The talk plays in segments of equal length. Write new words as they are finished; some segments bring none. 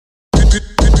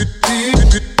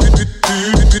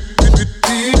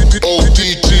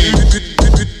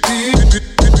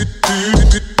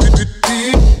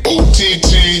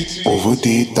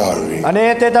Tarik.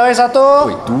 Ani teh tarik satu.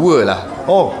 Oi, dua lah.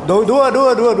 Oh, dua.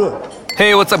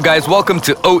 Hey, what's up guys? Welcome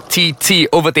to OTT,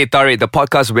 Over Teh Tarik, the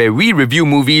podcast where we review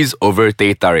movies over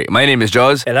Teh Tarik. My name is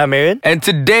Jaws. And I'm Aaron. And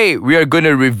today we are going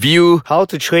to review How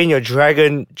to Train Your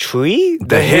Dragon 3?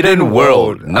 The Hidden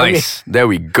World. Nice. There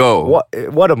we go.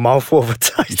 What a mouthful of a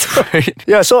title. Right?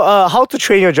 Yeah, so How to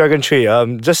Train Your Dragon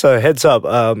 3. Just a heads up.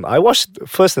 I watched the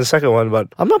first and second one,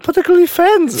 but I'm not particularly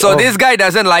fans. So this guy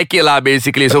doesn't like it lah,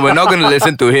 basically. So we're not going to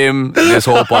listen to him this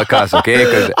whole podcast, okay?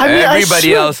 Because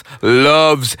everybody else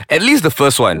loves at least the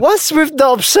first one. What's with the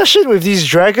obsession with these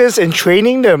dragons and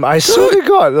training them? I swear to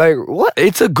God, like what?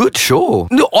 It's a good show.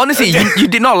 No, honestly, you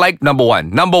did not like number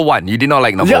one. You did not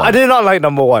like number one. I did not like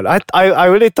number one. I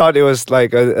really thought it was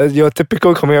like your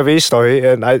typical coming of age story,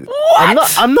 and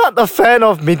I'm not a fan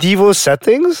of medieval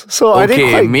settings, so I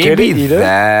didn't quite get it either.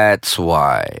 That's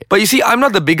why. But you see, I'm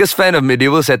not the biggest fan of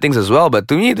medieval settings as well. But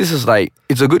to me, this is like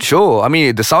it's a good show. I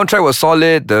mean, the soundtrack was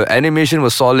solid, the animation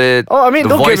was solid. Oh, I mean, the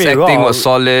don't voice get me acting wrong. was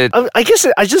solid. I guess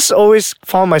I just always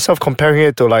found myself comparing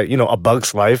it to like A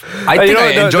Bug's Life. I think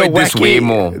I enjoyed this way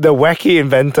more. The wacky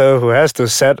inventor who has to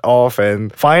set off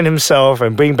and find himself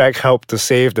and bring back help to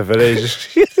save the village.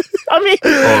 I mean,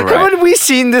 haven't we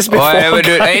seen this before?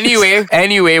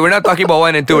 Anyway, we're not talking about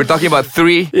 1 and 2. We're talking about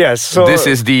 3. Yes. So this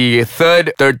is the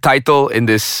third title in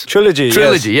this trilogy.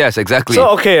 Yes, exactly. So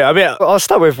okay, I mean, I'll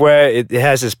start with where it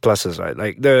has its pluses, right?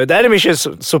 Like the animation is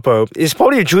superb. It's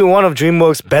probably one of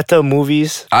DreamWorks' better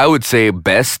movies. I would say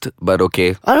best, but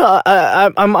okay. I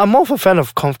don't know. I'm more of a fan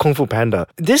of Kung Fu Panda.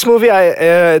 This movie,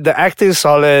 the acting is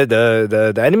solid,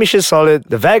 the animation is solid,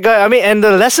 the bad guy. I mean, and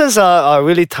the lessons are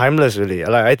really timeless. Really,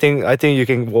 like I think you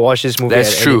can watch this movie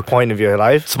at any point of your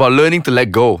life. It's about learning to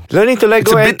let go.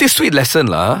 It's a bittersweet lesson,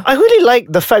 lah. I really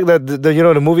like the fact that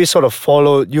the movie sort of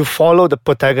follow the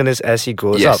protagonist as he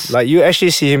grows up. Like you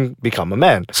actually see him become a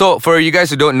man. So for you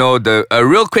guys who don't know, a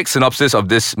real quick synopsis of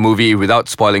this movie without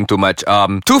spoiling too much.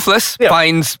 Toothless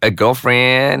finds a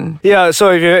girlfriend. Yeah, so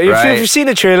if you've seen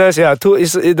the trailers,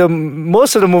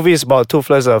 most of the movie is about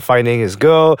Toothless finding his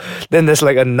girl. Then there's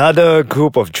like another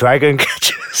group of dragon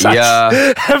catchers.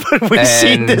 Yeah. Haven't we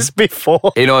seen this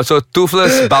before? So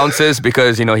Toothless bounces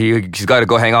because, he's got to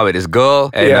go hang out with his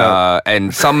girl.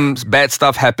 And some bad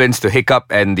stuff happens to Hiccup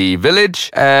and the village.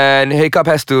 And Hiccup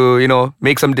has to,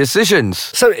 make some decisions.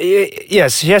 So,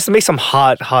 yes, he has to make some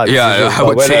hard decisions. Yeah, I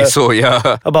would say so,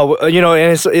 yeah. About,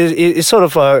 and it sort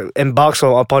of embarks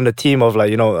upon the theme of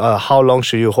like, how long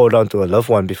should you hold on to a loved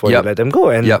one before you let them go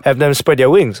and have them spread their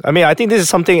wings. I mean, I think this is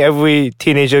something every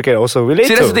teenager can also relate to.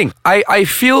 See, that's the thing. I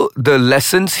feel the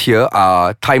lessons here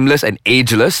are timeless and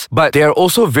ageless, but they are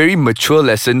also very mature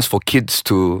lessons for kids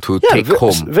to take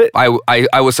home.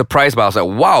 I was surprised, but I was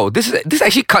like, wow, this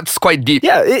actually cuts quite deep.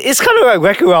 Yeah, it's kind of like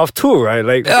Wreck-It Ralph 2, right?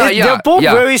 Like they're both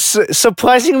very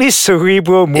surprisingly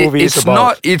cerebral movies.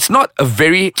 It's not a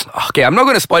very I'm not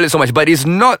going to spoil it so much, but it's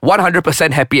not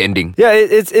 100% happy ending. Yeah,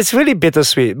 it's really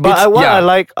bittersweet. But what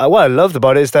I loved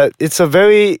about it is that it's a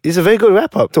very good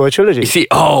wrap up to a trilogy. You see,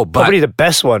 probably the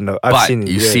best one I've seen.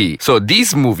 You see, so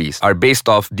these movies are based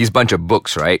off these bunch of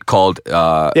books, right? Called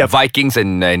Vikings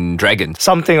and Dragons.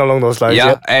 Something along those lines.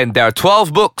 Yeah, and there are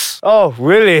 12 books. Oh,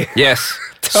 really? Yes.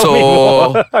 Tell me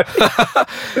more.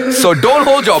 So don't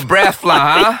hold your breath,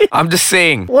 lah. Huh? I'm just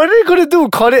saying. What are you gonna do?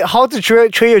 Call it How to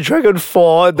Train Your Dragon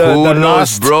 4? Who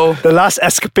knows, bro? The last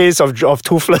escapades of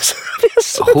Toothless.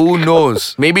 Who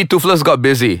knows? Maybe Toothless got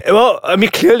busy. Well, I mean,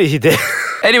 clearly he did.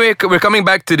 Anyway, we're coming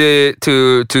back to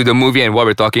the movie and what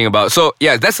we're talking about. So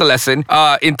yeah, that's the lesson.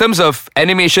 In terms of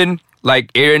animation,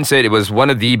 like Aaron said, it was one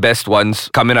of the best ones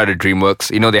coming out of DreamWorks.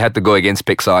 They had to go against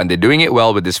Pixar, and they're doing it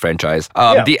well with this franchise.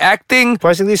 The acting,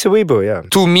 surprisingly cerebral, yeah.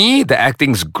 To me, the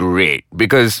acting's great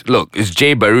because look, it's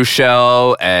Jay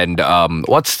Baruchel and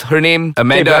what's her name?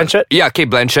 Amanda. Kate Blanchett. Yeah, Kate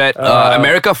Blanchett.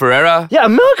 America Ferrera. Yeah,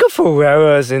 America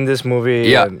Ferrera is in this movie.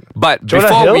 Yeah, but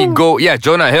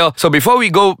Jonah Hill. So before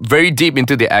we go very deep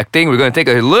into the acting, we're going to take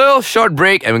a little short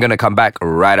break, and we're going to come back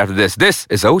right after this. This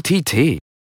is OTT.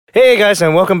 Hey guys,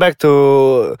 and welcome back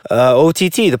to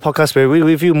OTT, the podcast where we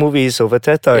review movies over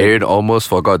Teh Tarik. Aaron almost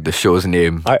forgot the show's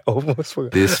name. I almost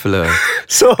forgot. This fella.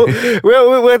 So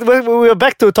we're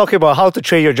back to talking about How to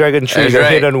Train Your Dragon 3, The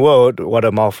Hidden World. What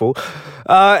a mouthful.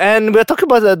 And we're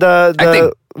talking about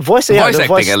the voice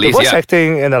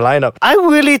acting in the lineup. I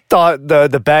really thought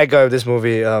the bad guy of this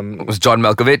movie was John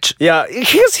Malkovich. Yeah,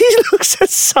 he looks and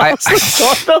sounds like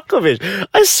John Malkovich.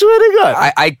 I swear to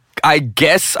God. I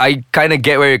guess I kind of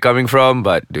get where you're coming from,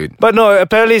 but dude. But no,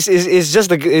 apparently it's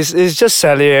just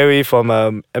Salieri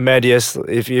from Amadeus.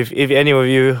 If any of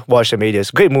you watched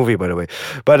Amadeus, great movie by the way.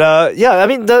 But yeah, I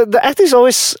mean the acting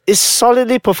is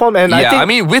solidly performed, and I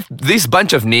mean with this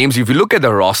bunch of names, if you look at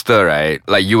the roster, right,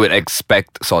 like you would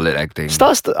expect solid acting.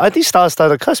 I think stars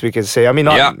the cusp, we can say. I mean,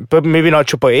 but maybe not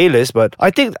triple A list, but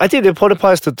I think the important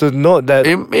part is to note that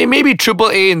it may be triple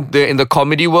A in the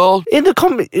comedy world. In the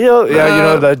comedy,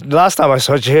 the last time I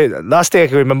saw last thing I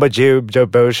can remember Joe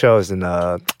Baruchel was in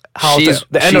the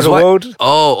End of the World.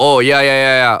 Oh,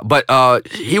 yeah. But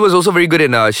he was also very good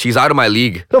in She's Out of My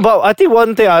League. No, but I think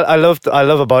one thing I love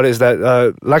about it is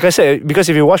that, like I said, because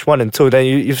if you watch 1 and 2, then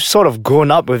you've sort of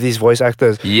grown up with these voice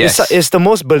actors. Yes, it's the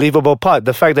most believable part.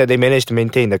 The fact that they managed to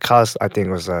maintain the cast, I think,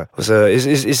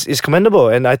 is commendable,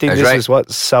 and I think this is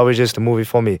what salvages the movie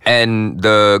for me. And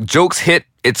the jokes hit.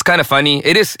 It's kind of funny.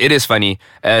 It is funny.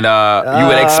 And you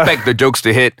would expect the jokes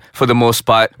to hit for the most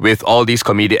part with all these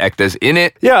comedic actors in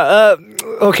it. Yeah,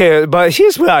 okay, but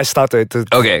here's where I started to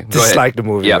dislike the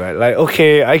movie, yep. right? Like,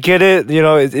 okay, I get it,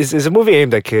 it's a movie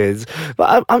aimed at kids,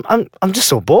 but I'm just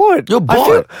so bored. You're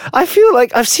bored? I feel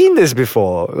like I've seen this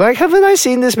before. Like, haven't I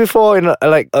seen this before in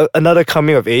another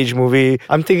coming of age movie?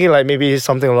 I'm thinking like maybe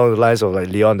something along the lines of like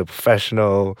Leon the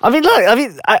Professional.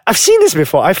 I've seen this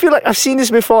before. I feel like I've seen this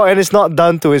before, and it's not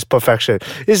done to its perfection.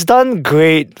 It's done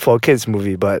great for a kids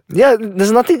movie, but yeah,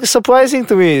 there's nothing surprising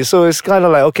to me. So it's kind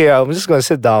of like, okay, I'm just gonna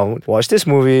sit down, watch this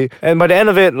movie, and by the end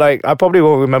of it, like, I probably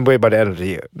won't remember it by the end of the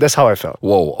year. That's how I felt.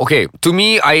 Whoa, okay. To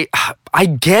me, I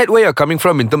get where you're coming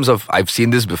from in terms of I've seen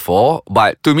this before,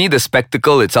 but to me, the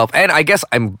spectacle itself, and I guess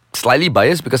I'm slightly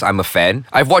biased because I'm a fan.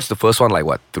 I've watched the first one like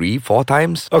 3-4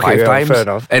 times? Okay, 5 times? Fair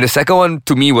enough. And the second one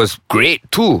to me was great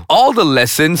too. All the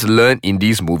lessons learned in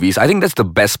these movies, I think that's the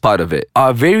best part of it,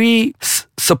 are very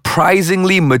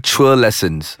surprisingly mature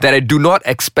lessons that I do not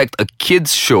expect a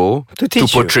kids show to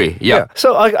portray. Yeah.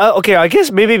 So I guess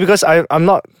maybe because I'm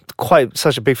not quite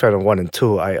such a big fan of 1 and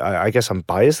 2. I guess I'm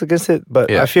biased against it,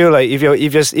 but I feel like if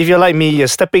you're like me, you're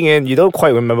stepping in, you don't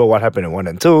quite remember what happened in 1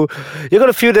 and 2. You're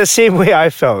gonna feel the same way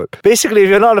I felt. Basically, if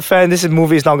you're not a fan, this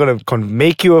movie is not gonna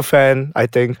make you a fan, I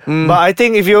think. But I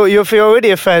think if you're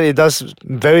already a fan, it does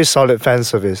very solid fan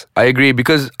service. I agree,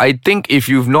 because I think if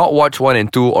you've not watched 1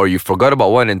 and 2, or you forgot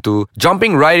about 1 and 2,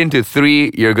 jumping right into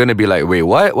 3, you're gonna be like, wait,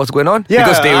 what? What's going on? Yeah,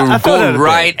 because they go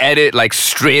right at it like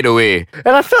straight away.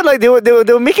 And I felt like they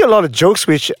were making a lot of jokes,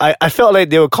 which I felt like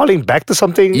they were calling back to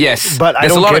something. Yes, but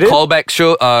there's a lot of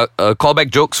callback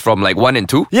jokes from like 1 and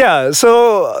 2. Yeah,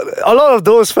 so a lot of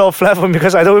those fell flat for me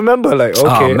because I don't remember. Like,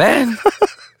 okay, oh man.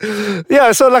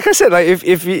 Yeah, so like I said, like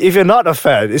if you're not a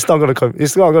fan, it's not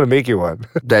gonna make you one.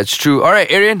 That's true. All right,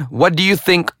 Arian, what do you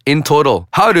think in total?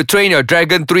 How to Train Your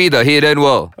Dragon 3: The Hidden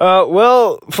World?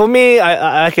 Well, for me,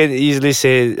 I can easily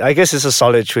say, I guess it's a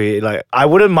solid 3. Like, I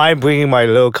wouldn't mind bringing my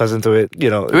little cousin to it.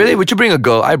 Really? Would you bring a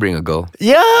girl? I bring a girl.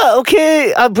 Yeah,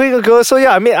 okay, I bring a girl. So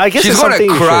yeah, I mean, I guess she's it's gonna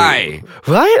something cry,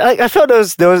 right? I felt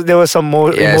there was some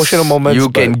more emotional moments. You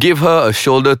can give her a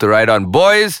shoulder to ride on.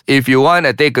 Boys, if you want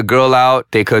to take a girl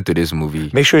out, take her to this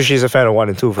movie. Make sure she's a fan of 1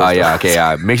 and 2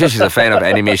 first. Make sure she's a fan of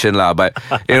animation lah. But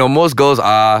most girls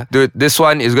are. Dude, this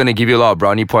one is going to give you a lot of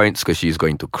brownie points because she's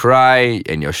going to cry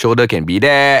and your shoulder can be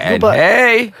there. And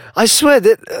hey, I swear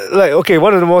that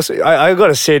one of the most, I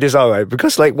gotta say this out, right?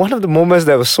 Because like one of the moments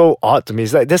that was so odd to me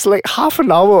is like there's like half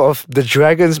an hour of the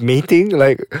dragons mating.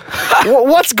 Like,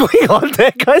 what's going on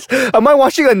there, guys? Am I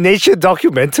watching a nature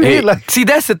documentary? Hey, see,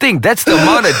 that's the thing. That's the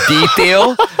amount of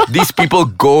detail these people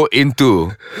go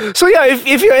into. So yeah,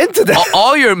 if you're into that,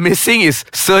 all you're missing is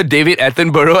Sir David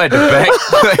Attenborough at the back,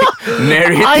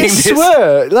 narrating this. I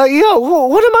swear,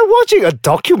 what am I watching? A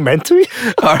documentary?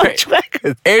 All right,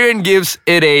 Arian gives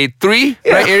it a 3,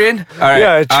 right, Arian? All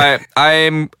right,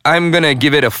 I'm gonna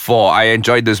give it a 4. I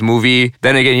enjoyed this movie.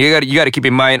 Then again, you gotta keep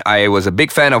in mind, I was a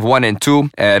big fan of 1 and 2,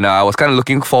 and I was kind of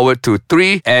looking forward to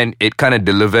 3, and it kind of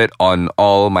delivered on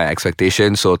all my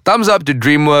expectations. So thumbs up to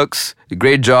DreamWorks.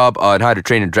 Great job on How to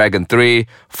Train a Dragon 3.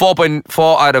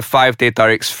 4.4 out of 5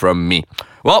 Tariks from me.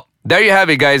 Well, there you have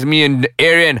it, guys. Me and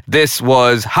Arian. This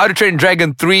was How to Train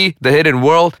Dragon 3, The Hidden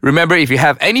World. Remember, if you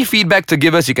have any feedback to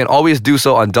give us, you can always do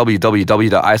so on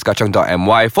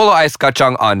www.aiskachang.my. Follow Ais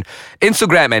Kachang on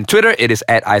Instagram and Twitter. It is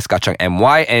at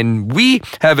aiskachangmy. And we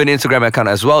have an Instagram account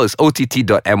as well. It's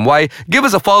ott.my. Give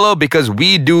us a follow because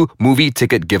we do movie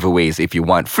ticket giveaways. If you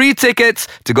want free tickets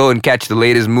to go and catch the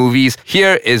latest movies,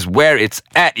 here is where it's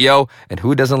at, yo. And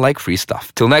who doesn't like free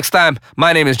stuff? Till next time,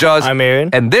 my name is Jaws. I'm Arian.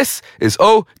 And this is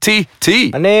OT.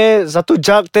 Tea. Ane satu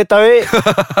jug teh tarik.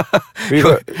 You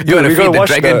want to feed the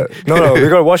dragon? We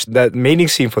gotta watch that mating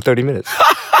scene for 30 minutes.